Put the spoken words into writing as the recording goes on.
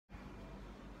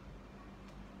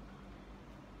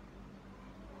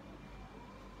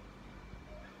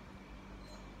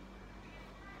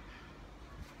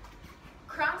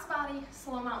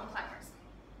slow mountain climbers.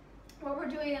 What we're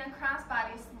doing in a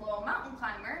crossbody slow mountain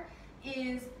climber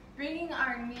is bringing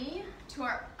our knee to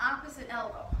our opposite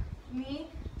elbow. Knee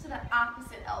to the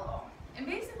opposite elbow. And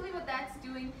basically what that's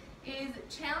doing is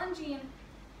challenging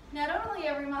not only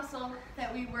every muscle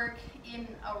that we work in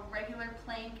a regular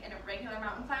plank and a regular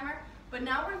mountain climber, but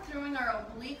now we're throwing our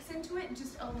obliques into it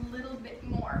just a little bit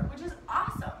more, which is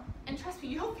awesome. And trust me,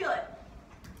 you'll feel it.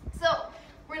 So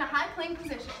we're in a high plank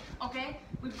position, okay?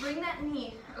 We bring that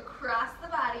knee across the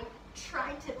body,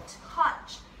 try to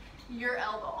touch your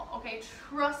elbow, okay?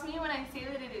 Trust me when I say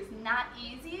that it is not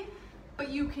easy, but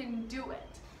you can do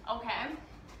it, okay?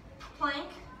 Plank,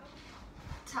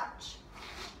 touch,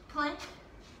 plank,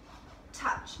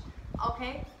 touch,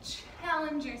 okay?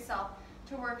 Challenge yourself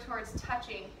to work towards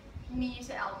touching knee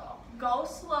to elbow. Go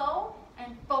slow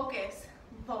and focus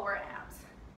lower abs.